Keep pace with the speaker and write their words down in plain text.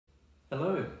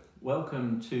Hello,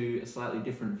 welcome to a slightly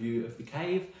different view of the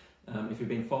cave. If you've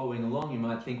been following along, you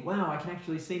might think, wow, I can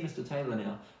actually see Mr. Taylor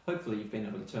now. Hopefully you've been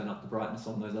able to turn up the brightness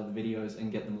on those other videos and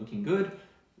get them looking good.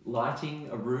 Lighting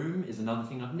a room is another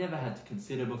thing I've never had to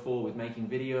consider before with making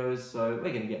videos, so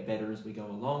we're going to get better as we go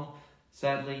along.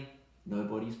 Sadly,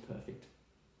 nobody's perfect,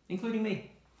 including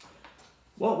me.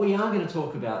 What we are going to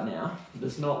talk about now,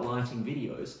 that's not lighting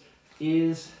videos,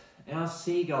 is our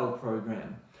Seagull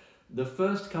program. The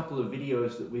first couple of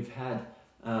videos that we've had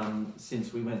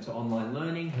since we went to online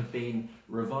learning have been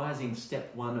revising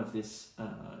step one of this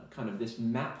this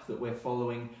map that we're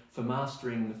following for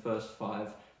mastering the first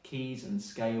 5 keys and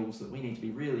scales that we need to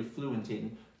be really fluent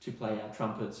in to play our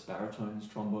trumpets, baritones,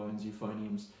 trombones,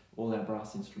 euphoniums, all our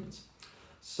brass instruments.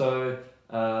 So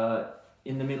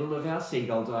in the middle of our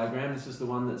Seagull diagram, this is the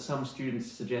one that some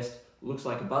students suggest looks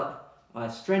like a butt. I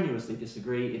strenuously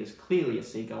disagree. It is clearly a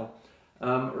seagull.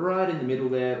 Right in the middle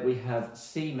there, we have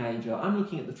C major. I'm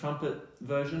looking at the trumpet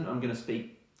version. I'm going to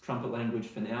speak trumpet language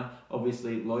for now.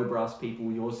 Obviously, low brass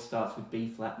people, yours starts with B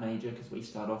flat major because we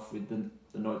start off with the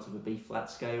notes of a B flat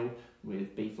scale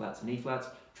with B flats and E flats.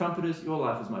 Trumpeters, your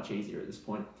life is much easier at this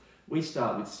point. We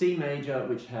start with C major,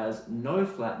 which has no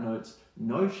flat notes,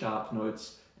 no sharp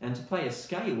notes, and to play a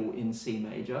scale in C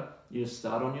major, you just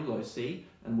start on your low C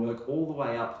and work all the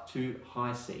way up to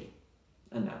high C,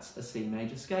 and that's a C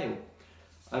major scale.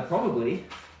 I probably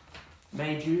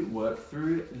made you work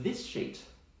through this sheet.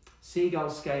 Seagull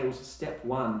Scales Step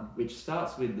 1, which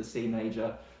starts with the C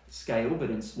major scale, but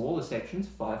in smaller sections,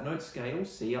 5-note scale,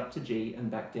 C up to G and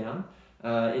back down.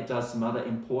 It does some other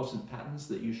important patterns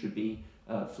that you should be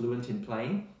fluent in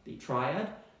playing. The triad,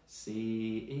 C,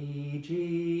 E, G,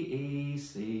 E,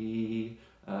 C,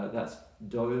 that's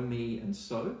Do, Mi, and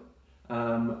So.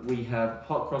 We have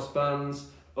Hot Cross Buns,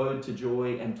 Ode to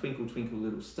Joy, and Twinkle Twinkle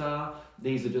Little Star.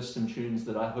 These are just some tunes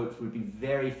that I hoped would be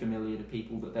very familiar to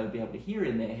people, that they would be able to hear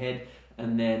in their head,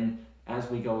 and then as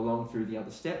we go along through the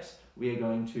other steps, we are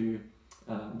going to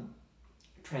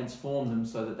transform them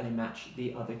so that they match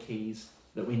the other keys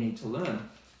that we need to learn.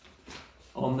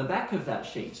 On the back of that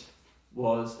sheet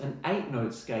was an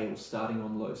 8-note scale starting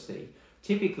on low C.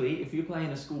 Typically, if you play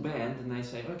in a school band and they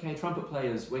say, okay, trumpet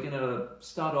players, we're going to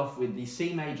start off with the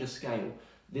C major scale,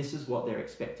 this is what they're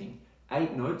expecting.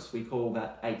 8 notes, we call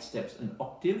that 8 steps an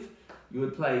octave. You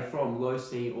would play from low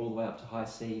C all the way up to high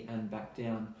C and back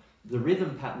down. The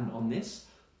rhythm pattern on this,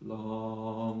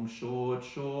 long, short,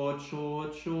 short,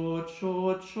 short, short,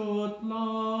 short, short,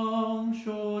 long,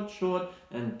 short, short,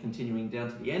 and continuing down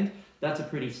to the end, that's a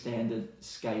pretty standard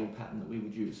scale pattern that we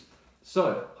would use.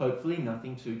 So, hopefully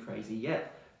nothing too crazy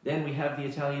yet. Then we have the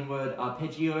Italian word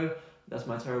arpeggio. That's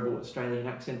my terrible Australian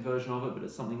accent version of it, but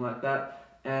it's something like that.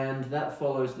 And that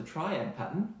follows the triad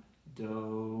pattern,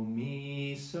 Do,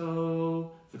 Mi,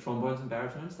 So. For trombones and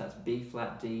baritones, that's B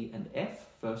flat, D, and F,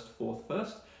 first, fourth,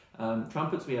 first.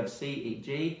 Trumpets, we have C, E,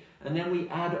 G, and then we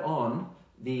add on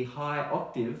the high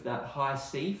octave, that high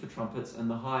C for trumpets, and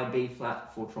the high B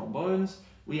flat for trombones.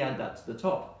 We add that to the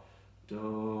top.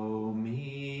 Do,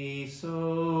 Mi,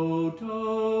 So,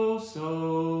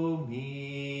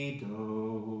 Mi,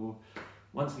 Do.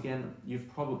 Once again, you've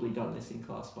probably done this in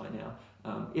class by now.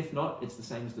 If not, it's the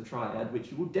same as the triad, which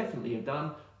you will definitely have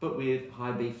done, but with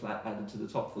high B flat added to the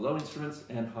top for low instruments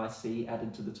and high C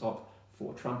added to the top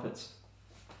for trumpets.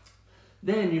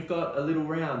 Then you've got a little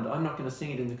round. I'm not going to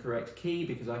sing it in the correct key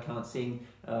because I can't sing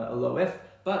a low F,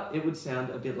 but it would sound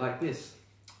a bit like this.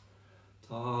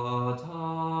 Ta,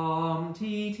 tam,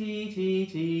 ti, ti, ti,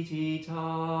 ti, ti,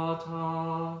 ta,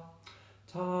 ta.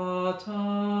 Ta,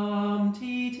 tam,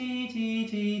 ti, ti, ti,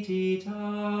 ti, ti,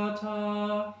 ta,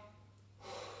 ta.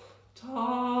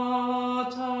 Ta,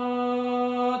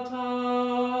 ta,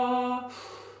 ta.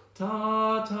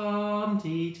 Ta, tam,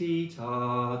 ti, ti,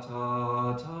 ta,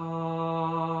 ta,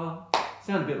 ta.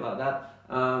 Sound a bit like that.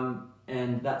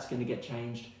 And that's going to get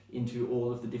changed into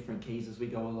all of the different keys as we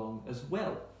go along as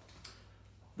well.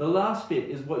 The last bit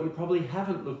is what you probably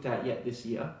haven't looked at yet this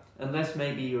year, unless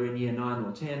maybe you're in year 9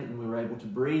 or 10 and we were able to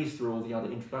breeze through all the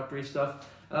other introductory stuff,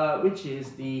 which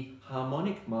is the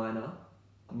harmonic minor,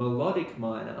 melodic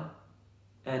minor,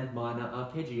 and minor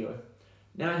arpeggio.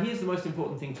 Now here's the most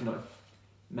important thing to know.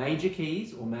 Major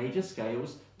keys or major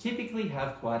scales typically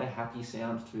have quite a happy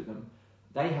sound to them.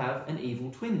 They have an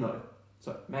evil twin though.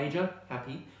 So major,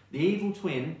 happy. The evil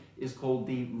twin is called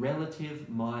the relative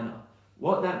minor.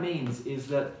 What that means is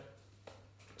that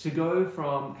to go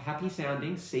from happy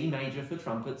sounding C major for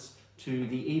trumpets to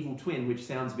the evil twin, which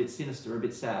sounds a bit sinister, a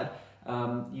bit sad,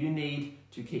 you need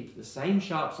to keep the same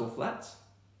sharps or flats,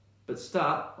 but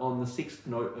start on the 6th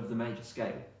note of the major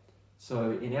scale.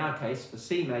 So in our case, for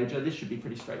C major, this should be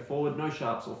pretty straightforward. No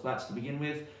sharps or flats to begin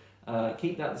with.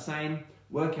 Keep that the same.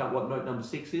 Work out what note number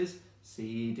 6 is.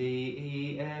 C, D,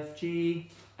 E, F,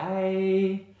 G,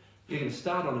 A. You're going to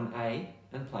start on an A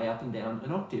and play up and down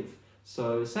an octave.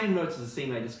 So same notes as a C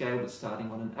major scale, but starting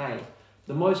on an A.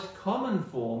 The most common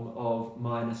form of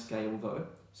minor scale though,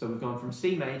 so we've gone from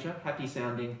C major, happy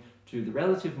sounding, to the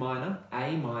relative minor,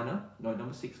 A minor, note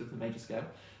number 6 of the major scale.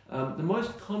 The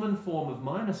most common form of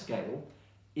minor scale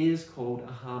is called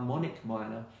a harmonic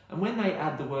minor. And when they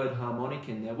add the word harmonic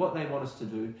in there, what they want us to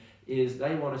do is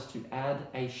they want us to add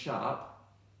a sharp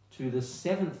to the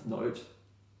 7th note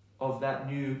of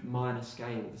that new minor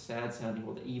scale, the sad sounding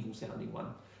or the evil sounding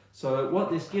one. So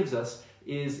what this gives us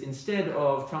is, instead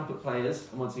of trumpet players,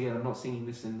 and once again I'm not singing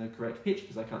this in the correct pitch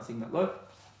because I can't sing that low,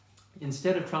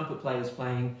 instead of trumpet players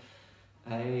playing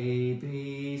A,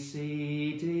 B,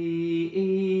 C, D,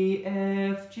 E,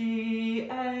 F, G,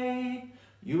 A,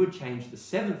 you would change the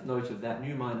 7th note of that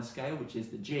new minor scale, which is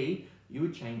the G, you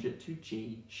would change it to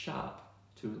G sharp,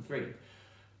 2 and 3.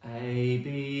 A,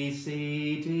 B,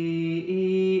 C, D,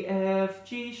 E, F,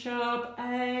 G sharp,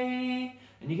 A,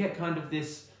 and you get kind of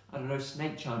this, I don't know,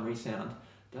 snake charmery sound.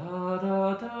 Da,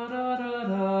 da, da, da, da,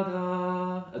 da,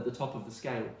 da, at the top of the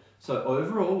scale. So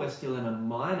overall, we're still in a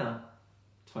minor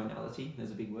tonality.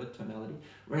 There's a big word, tonality.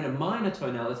 We're in a minor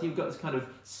tonality. We've got this kind of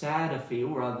sadder feel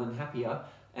rather than happier,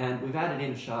 and we've added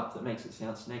in a sharp that makes it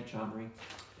sound snake charmery.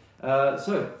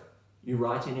 So you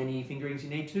write in any fingerings you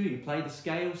need to. You play the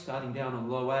scale starting down on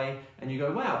low A, and you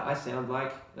go, wow, I sound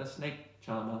like a snake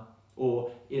charmer.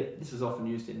 Or this is often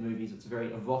used in movies. It's a very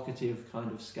evocative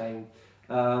kind of scale.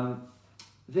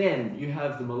 Then you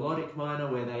have the melodic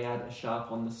minor, where they add a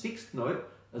sharp on the 6th note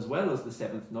as well as the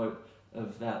 7th note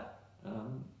of that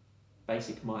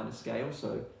basic minor scale.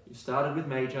 So you've started with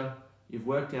major, you've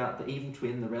worked out the even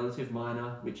twin, the relative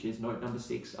minor, which is note number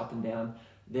 6 up and down.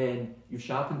 Then you've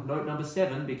sharpened note number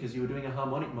 7 because you were doing a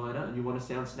harmonic minor and you want to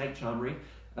sound snake charmery.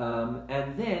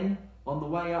 And then on the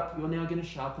way up, you're now going to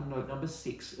sharpen note number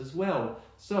 6 as well.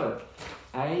 So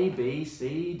A, B,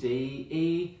 C, D,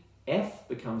 E, F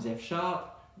becomes F sharp,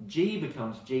 G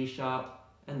becomes G sharp,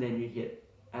 and then you hit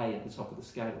A at the top of the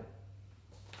scale.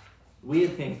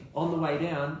 Weird thing, on the way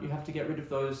down, you have to get rid of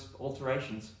those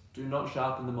alterations. Do not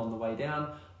sharpen them on the way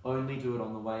down, only do it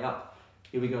on the way up.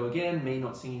 Here we go again, me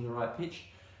not singing the right pitch.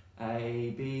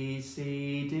 A, B,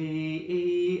 C, D,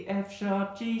 E, F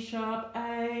sharp, G sharp,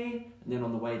 A. And then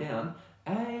on the way down,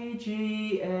 A,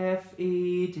 G, F,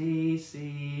 E, D,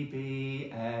 C,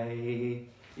 B, A.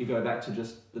 You go back to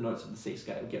just the notes of the C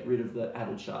scale, get rid of the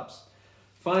added sharps.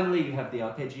 Finally, you have the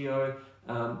arpeggio.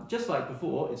 Just like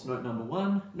before, it's note number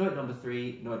 1, note number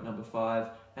 3, note number 5,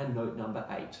 and note number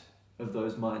 8 of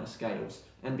those minor scales.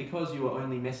 And because you are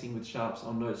only messing with sharps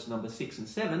on notes number 6 and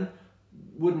 7,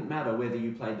 wouldn't matter whether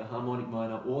you played the harmonic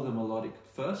minor or the melodic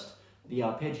first, the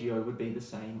arpeggio would be the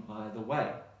same either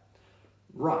way.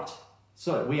 Right,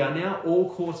 so we are now all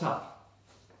caught up.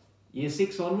 Year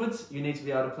 6 onwards, you need to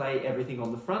be able to play everything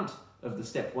on the front of the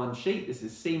step 1 sheet. This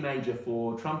is C major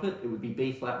for trumpet, it would be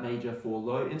B flat major for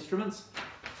low instruments,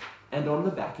 and on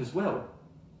the back as well.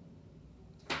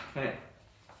 Okay.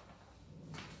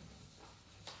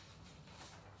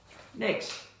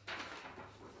 Next,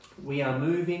 we are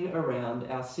moving around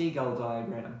our seagull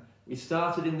diagram. We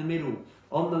started in the middle.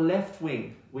 On the left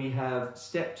wing, we have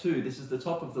step 2. This is the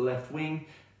top of the left wing,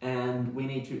 and we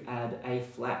need to add a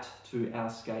flat to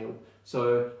our scale.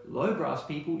 So low brass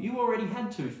people, you already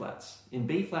had 2 flats. In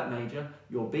B flat major,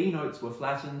 your B notes were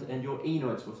flattened and your E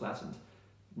notes were flattened.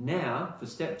 Now, for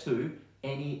step 2,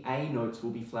 any A notes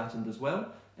will be flattened as well,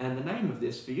 and the name of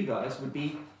this for you guys would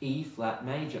be E flat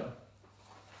major.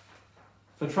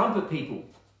 For trumpet people,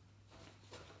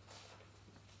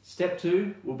 step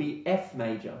 2 will be F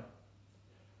major.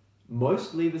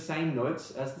 Mostly the same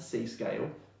notes as the C scale,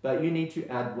 but you need to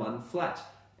add 1 flat.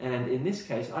 And in this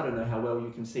case, I don't know how well you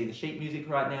can see the sheet music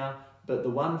right now, but the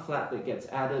 1 flat that gets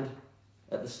added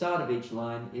at the start of each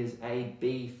line is a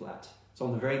B flat. It's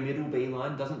on the very middle B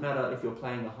line. Doesn't matter if you're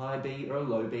playing a high B or a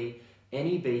low B,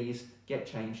 any Bs get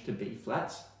changed to B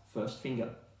flats, first finger.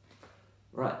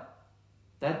 Right,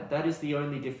 that is the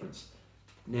only difference.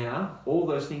 Now, all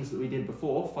those things that we did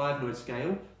before, 5-note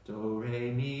scale, do,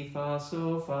 re, mi, fa,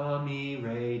 sol, fa, mi,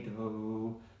 re,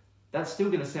 do. That's still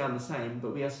going to sound the same,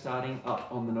 but we are starting up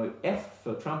on the note F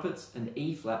for trumpets and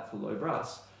E flat for low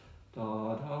brass.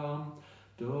 Da, da,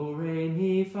 do, re,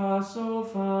 mi, fa, sol,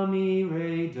 fa, mi,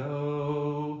 re,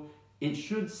 do. It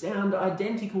should sound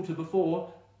identical to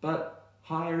before, but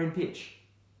higher in pitch.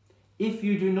 If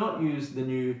you do not use the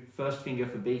new first finger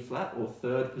for B flat or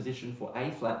third position for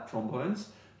A flat trombones,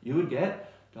 you would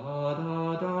get da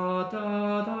da da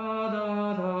da da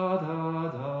da da da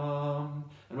da.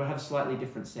 And we'll have a slightly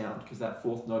different sound because that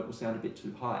fourth note will sound a bit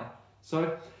too high.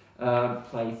 So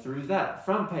play through that.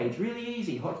 Front page, really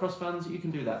easy. Hot cross buns, you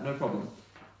can do that, no problem.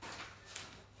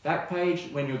 Back page,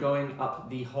 when you're going up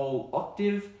the whole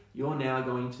octave, you're now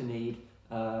going to need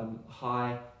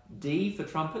high D for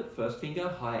trumpet, first finger,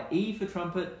 high E for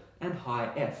trumpet, and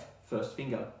high F, first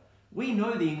finger. We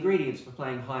know the ingredients for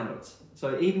playing high notes.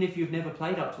 So even if you've never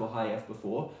played up to a high F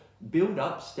before, build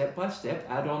up step by step,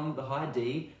 add on the high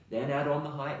D, then add on the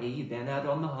high E, then add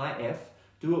on the high F.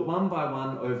 Do it one by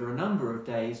one over a number of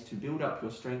days to build up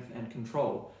your strength and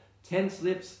control. Tense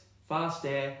lips, fast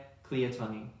air, clear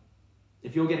tonguing.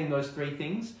 If you're getting those three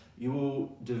things, you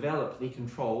will develop the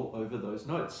control over those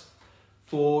notes.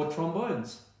 For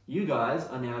trombones, you guys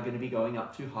are now going to be going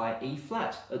up to high E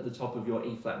flat at the top of your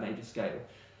E flat major scale.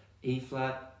 E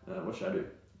flat, what should I do?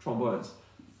 Trombones.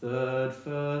 Third,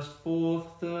 first, fourth,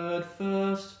 third,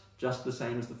 first, just the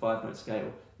same as the 5-note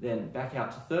scale. Then back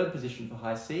out to third position for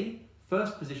high C,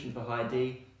 first position for high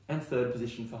D, and third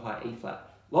position for high E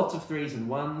flat. Lots of 3s and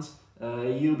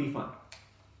 1s, you'll be fine.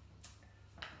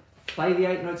 Play the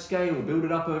 8-note scale, build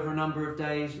it up over a number of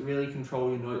days, really control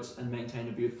your notes and maintain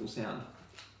a beautiful sound.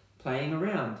 Playing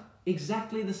around,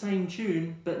 exactly the same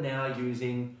tune, but now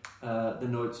using the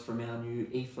notes from our new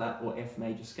E flat or F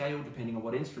major scale, depending on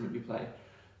what instrument you play.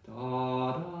 Da,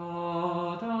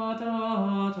 da, da,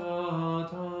 da, da,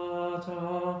 da,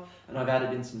 da. And I've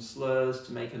added in some slurs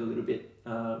to make it a little bit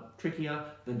trickier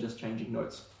than just changing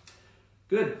notes.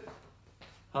 Good.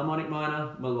 Harmonic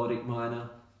minor, melodic minor,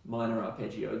 minor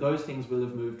arpeggio. Those things will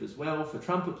have moved as well. For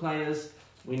trumpet players,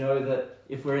 we know that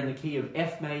if we're in the key of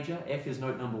F major, F is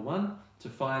note number 1. To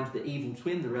find the evil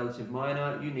twin, the relative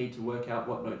minor, you need to work out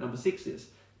what note number 6 is.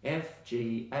 F,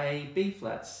 G, A, B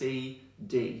flat, C,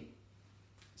 D.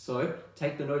 So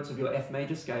take the notes of your F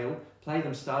major scale, play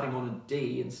them starting on a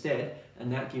D instead,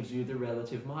 and that gives you the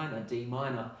relative minor, D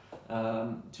minor.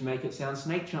 To make it sound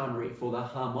snake charmery, for the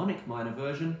harmonic minor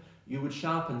version, you would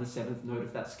sharpen the 7th note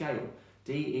of that scale.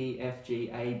 D, E, F,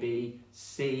 G, A, B,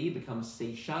 C becomes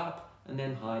C sharp, and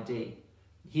then high D.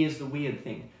 Here's the weird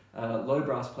thing. Low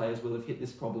brass players will have hit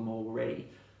this problem already.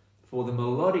 For the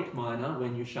melodic minor,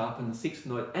 when you sharpen the 6th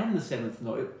note and the 7th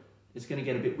note, it's going to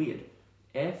get a bit weird.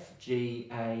 F, G,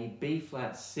 A, B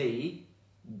flat, C,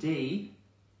 D,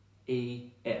 E,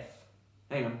 F.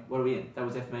 Hang on, what are we in? That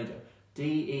was F major. D,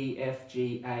 E, F,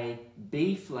 G, A,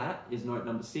 B flat is note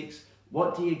number 6.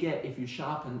 What do you get if you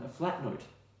sharpen a flat note?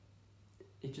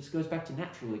 It just goes back to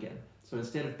natural again. So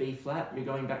instead of B flat, you're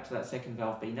going back to that second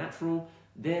valve B natural,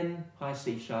 then high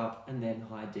C sharp, and then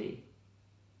high D.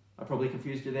 I probably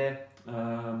confused you there.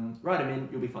 Write them in,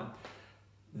 you'll be fine.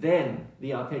 Then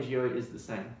the arpeggio is the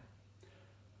same.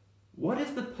 What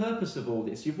is the purpose of all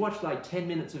this? You've watched like 10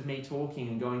 minutes of me talking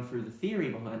and going through the theory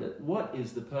behind it. What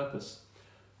is the purpose?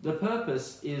 The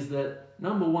purpose is that,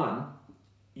 number 1,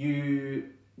 you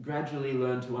gradually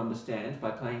learn to understand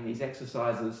by playing these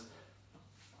exercises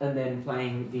and then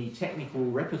playing the technical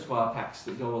repertoire packs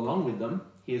that go along with them.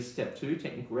 Here's step 2,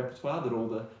 technical repertoire, that all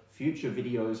the future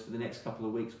videos for the next couple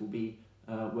of weeks will be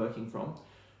working from.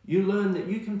 You learn that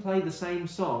you can play the same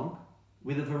song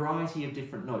with a variety of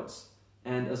different notes.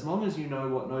 And as long as you know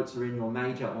what notes are in your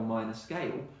major or minor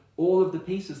scale, all of the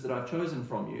pieces that I've chosen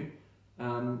from you,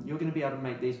 you're going to be able to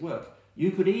make these work. You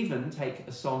could even take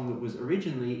a song that was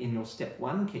originally in your step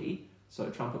 1 key, so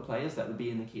trumpet players, that would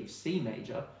be in the key of C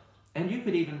major, and you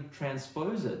could even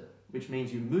transpose it, which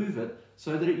means you move it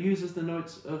so that it uses the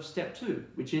notes of step 2,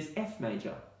 which is F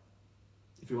major.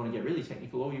 If you want to get really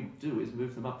technical, all you do is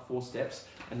move them up 4 steps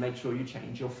and make sure you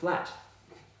change your flat.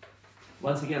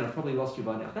 Once again, I've probably lost you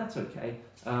by now. That's okay.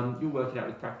 You'll work it out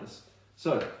with practice.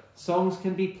 So, songs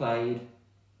can be played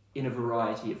in a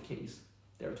variety of keys.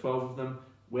 There are 12 of them.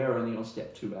 We're only on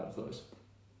step 2 out of those.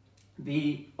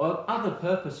 The other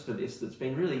purpose for this that's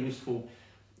been really useful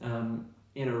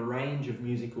in a range of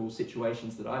musical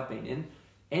situations that I've been in,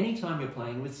 anytime you're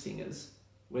playing with singers,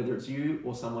 whether it's you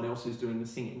or someone else who's doing the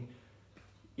singing,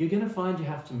 you're going to find you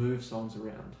have to move songs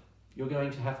around. You're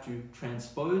going to have to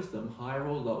transpose them higher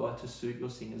or lower to suit your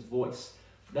singer's voice.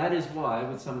 That is why,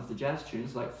 with some of the jazz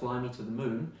tunes, like Fly Me to the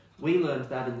Moon, we learned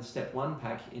that in the step 1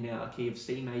 pack in our key of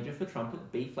C major for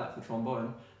trumpet, B flat for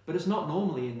trombone, but it's not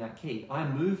normally in that key. I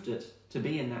moved it to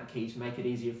be in that key to make it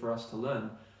easier for us to learn.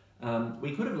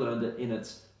 We could have learned it in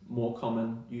its more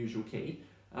common, usual key,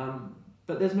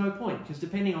 but there's no point, because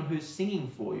depending on who's singing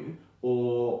for you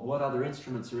or what other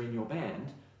instruments are in your band,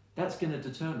 that's going to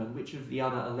determine which of the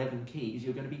other 11 keys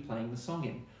you're going to be playing the song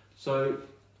in. So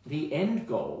the end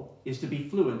goal is to be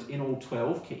fluent in all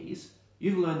 12 keys,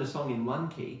 You've learned a song in one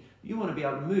key, you want to be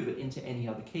able to move it into any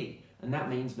other key, and that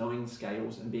means knowing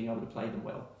scales and being able to play them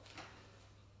well.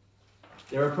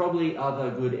 There are probably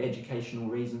other good educational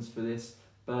reasons for this,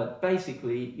 but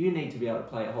basically you need to be able to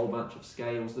play a whole bunch of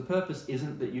scales. The purpose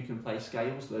isn't that you can play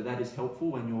scales, though that is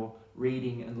helpful when you're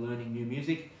reading and learning new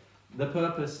music. The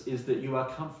purpose is that you are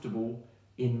comfortable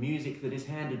in music that is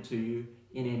handed to you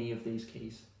in any of these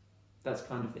keys. That's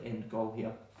kind of the end goal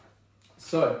here.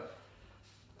 So,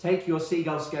 take your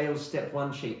Seagull Scales Step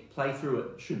 1 sheet, play through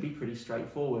it, should be pretty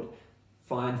straightforward.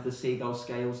 Find the Seagull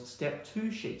Scales Step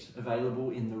 2 sheet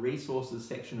available in the resources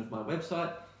section of my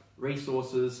website.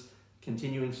 Resources,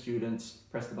 continuing students,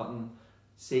 press the button,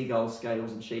 Seagull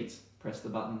Scales and Sheets, press the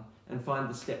button, and find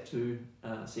the Step 2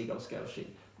 Seagull Scales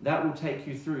sheet. That will take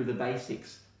you through the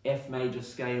basics. F major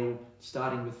scale,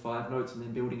 starting with 5 notes and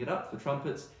then building it up for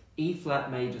trumpets. E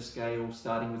flat major scale,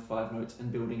 starting with 5 notes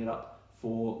and building it up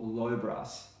for low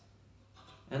brass.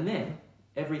 And then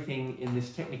everything in this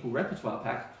technical repertoire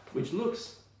pack, which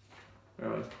looks,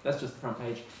 that's just the front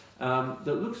page, that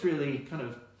looks really kind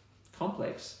of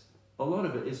complex. A lot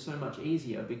of it is so much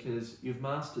easier because you've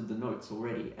mastered the notes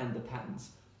already and the patterns.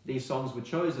 These songs were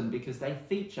chosen because they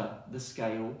feature the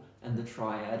scale and the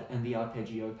triad and the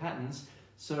arpeggio patterns,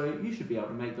 so you should be able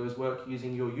to make those work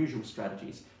using your usual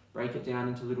strategies. Break it down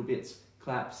into little bits,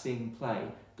 clap, sing, play,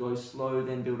 go slow,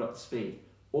 then build up the speed.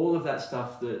 All of that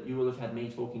stuff that you will have had me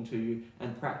talking to you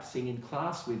and practicing in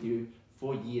class with you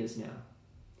for years now.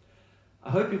 I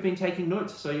hope you've been taking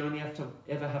notes so you only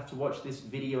ever have to watch this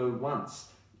video once.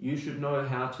 You should know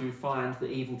how to find the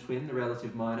evil twin, the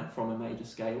relative minor, from a major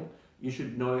scale. You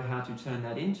should know how to turn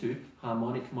that into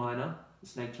harmonic minor, the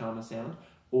snake charmer sound,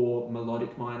 or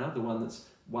melodic minor, the one that's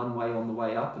one way on the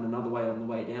way up and another way on the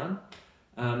way down.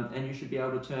 And you should be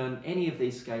able to turn any of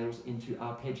these scales into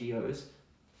arpeggios,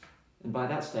 and by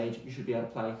that stage you should be able to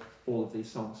play all of these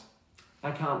songs. I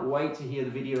can't wait to hear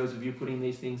the videos of you putting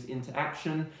these things into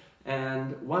action,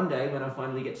 and one day when I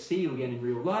finally get to see you again in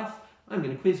real life, I'm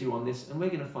going to quiz you on this and we're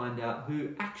going to find out who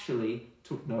actually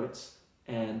took notes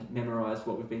and memorized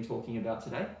what we've been talking about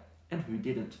today and who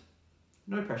didn't.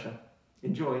 No pressure.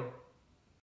 Enjoy.